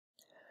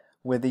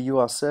Whether you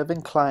are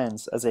serving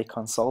clients as a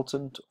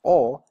consultant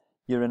or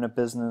you're in a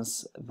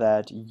business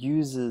that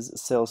uses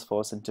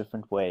Salesforce in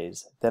different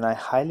ways, then I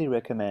highly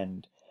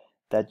recommend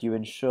that you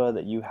ensure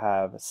that you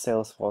have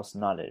Salesforce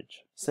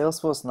knowledge.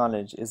 Salesforce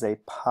knowledge is a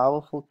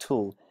powerful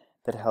tool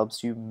that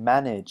helps you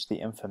manage the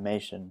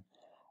information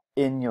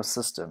in your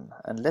system.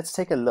 And let's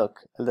take a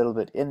look a little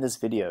bit in this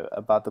video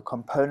about the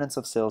components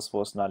of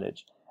Salesforce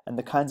knowledge and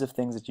the kinds of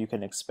things that you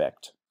can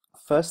expect.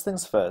 First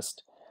things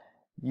first,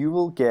 you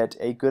will get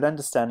a good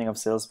understanding of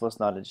Salesforce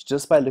knowledge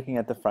just by looking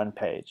at the front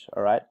page,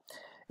 all right?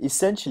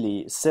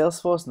 Essentially,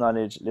 Salesforce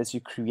knowledge lets you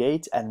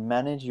create and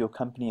manage your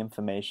company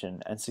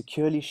information and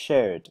securely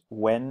share it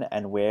when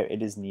and where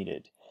it is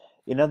needed.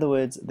 In other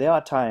words, there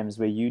are times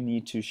where you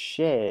need to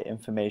share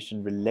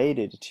information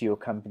related to your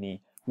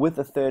company with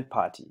a third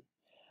party.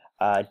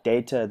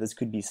 Data, this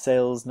could be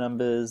sales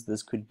numbers,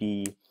 this could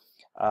be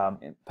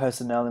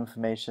personnel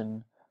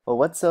information. Well,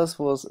 what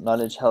Salesforce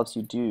knowledge helps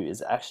you do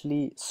is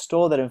actually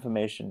store that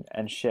information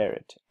and share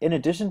it. In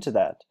addition to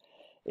that,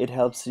 it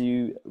helps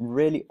you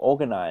really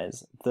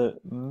organize the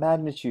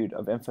magnitude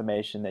of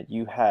information that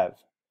you have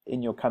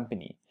in your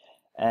company.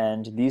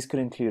 And these could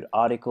include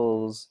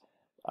articles,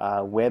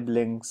 web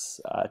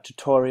links,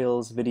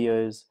 tutorials,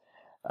 videos.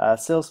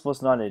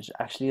 Salesforce knowledge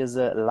actually is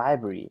a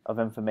library of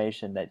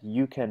information that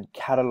you can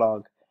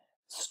catalog,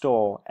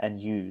 store, and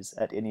use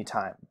at any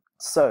time.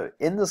 So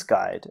in this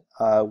guide,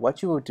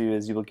 what you will do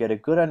is you will get a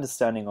good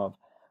understanding of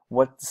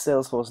what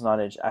Salesforce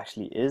knowledge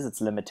actually is, its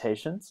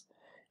limitations.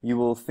 You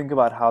will think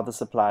about how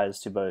this applies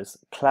to both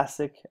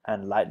classic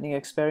and lightning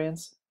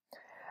experience.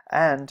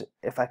 And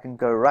if I can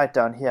go right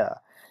down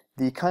here,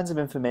 the kinds of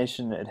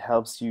information it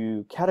helps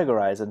you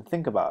categorize and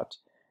think about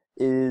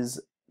is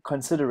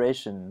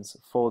considerations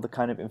for the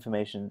kind of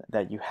information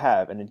that you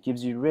have, and it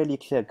gives you really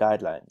clear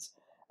guidelines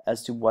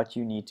as to what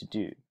you need to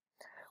do.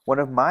 One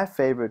of my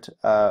favorite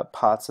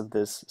parts of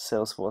this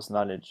Salesforce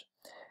knowledge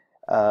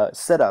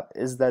setup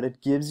is that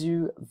it gives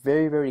you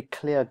very, very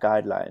clear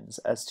guidelines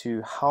as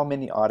to how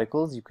many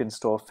articles. You can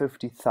store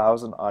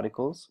 50,000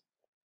 articles,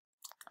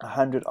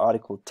 100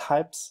 article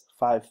types,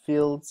 5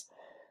 fields,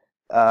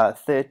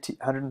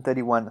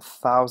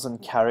 131,000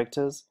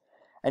 characters,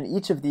 and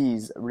each of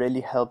these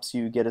really helps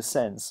you get a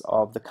sense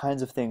of the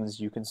kinds of things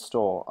you can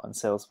store on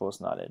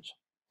Salesforce knowledge.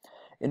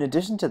 In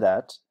addition to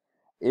that,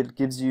 it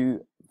gives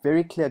you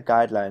very clear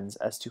guidelines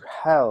as to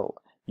how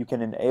you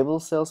can enable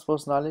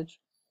Salesforce knowledge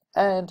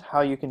and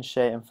how you can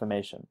share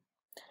information.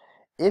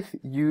 If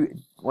you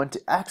want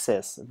to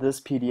access this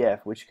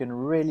PDF, which can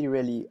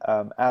really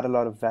add a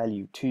lot of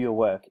value to your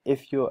work,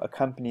 if you're a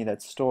company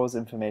that stores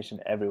information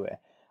everywhere,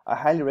 I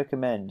highly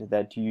recommend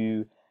that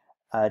you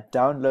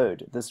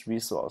download this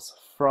resource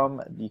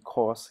from the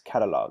course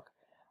catalog.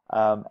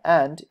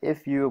 And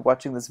if you're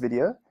watching this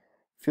video,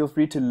 feel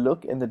free to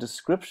look in the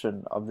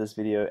description of this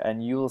video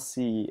and you will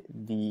see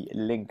the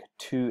link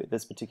to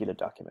this particular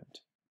document.